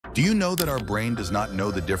Do you know that our brain does not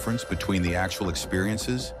know the difference between the actual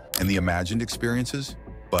experiences and the imagined experiences?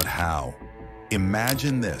 But how?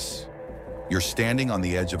 Imagine this. You're standing on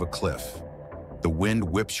the edge of a cliff. The wind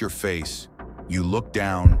whips your face. You look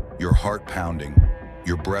down, your heart pounding.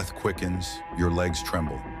 Your breath quickens, your legs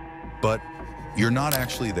tremble. But you're not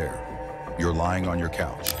actually there. You're lying on your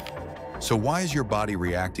couch. So why is your body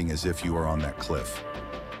reacting as if you are on that cliff?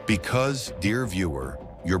 Because, dear viewer,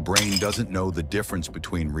 your brain doesn't know the difference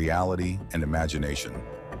between reality and imagination.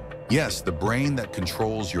 Yes, the brain that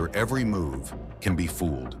controls your every move can be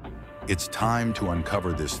fooled. It's time to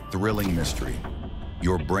uncover this thrilling mystery.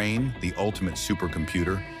 Your brain, the ultimate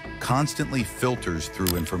supercomputer, constantly filters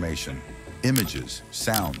through information, images,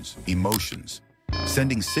 sounds, emotions,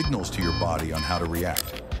 sending signals to your body on how to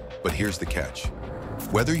react. But here's the catch.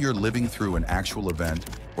 Whether you're living through an actual event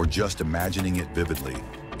or just imagining it vividly,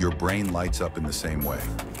 your brain lights up in the same way.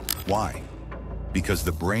 Why? Because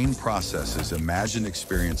the brain processes imagined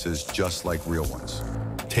experiences just like real ones.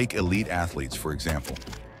 Take elite athletes, for example.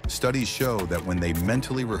 Studies show that when they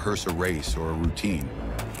mentally rehearse a race or a routine,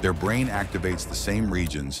 their brain activates the same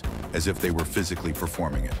regions as if they were physically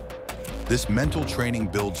performing it. This mental training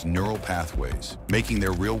builds neural pathways, making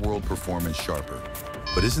their real-world performance sharper.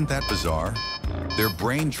 But isn't that bizarre? Their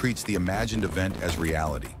brain treats the imagined event as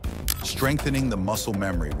reality, strengthening the muscle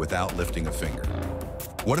memory without lifting a finger.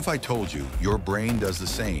 What if I told you your brain does the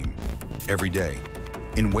same every day,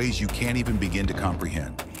 in ways you can't even begin to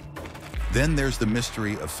comprehend? Then there's the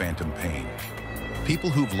mystery of phantom pain. People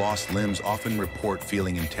who've lost limbs often report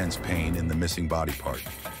feeling intense pain in the missing body part.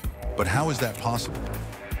 But how is that possible?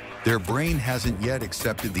 Their brain hasn't yet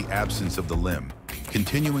accepted the absence of the limb,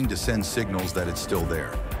 continuing to send signals that it's still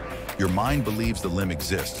there. Your mind believes the limb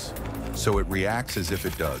exists, so it reacts as if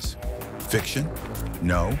it does. Fiction?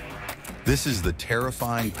 No. This is the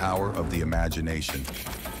terrifying power of the imagination.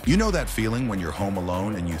 You know that feeling when you're home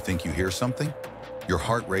alone and you think you hear something? Your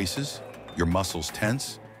heart races, your muscles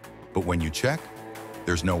tense, but when you check,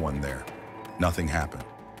 there's no one there. Nothing happened.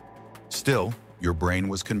 Still, your brain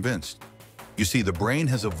was convinced. You see, the brain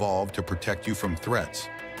has evolved to protect you from threats,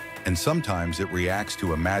 and sometimes it reacts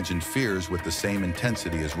to imagined fears with the same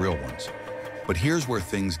intensity as real ones. But here's where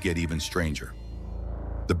things get even stranger.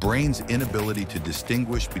 The brain's inability to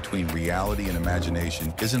distinguish between reality and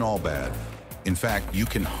imagination isn't all bad. In fact, you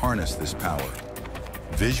can harness this power.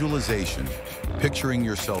 Visualization, picturing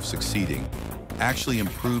yourself succeeding, actually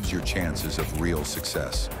improves your chances of real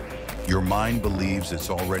success. Your mind believes it's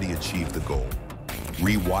already achieved the goal,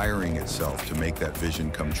 rewiring itself to make that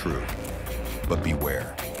vision come true. But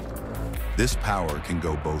beware. This power can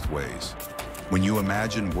go both ways. When you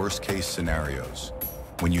imagine worst-case scenarios,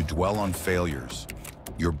 when you dwell on failures,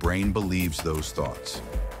 your brain believes those thoughts.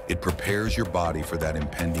 It prepares your body for that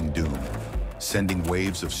impending doom, sending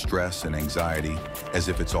waves of stress and anxiety as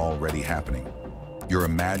if it's already happening. Your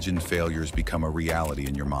imagined failures become a reality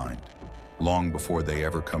in your mind, long before they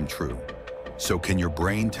ever come true. So can your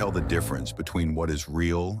brain tell the difference between what is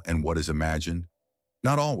real and what is imagined?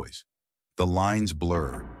 Not always. The lines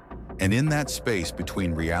blur. And in that space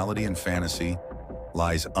between reality and fantasy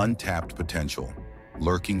lies untapped potential,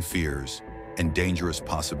 lurking fears, and dangerous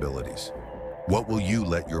possibilities. What will you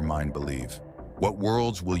let your mind believe? What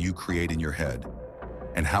worlds will you create in your head?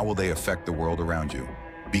 And how will they affect the world around you?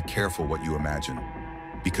 Be careful what you imagine,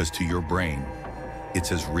 because to your brain,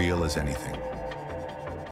 it's as real as anything.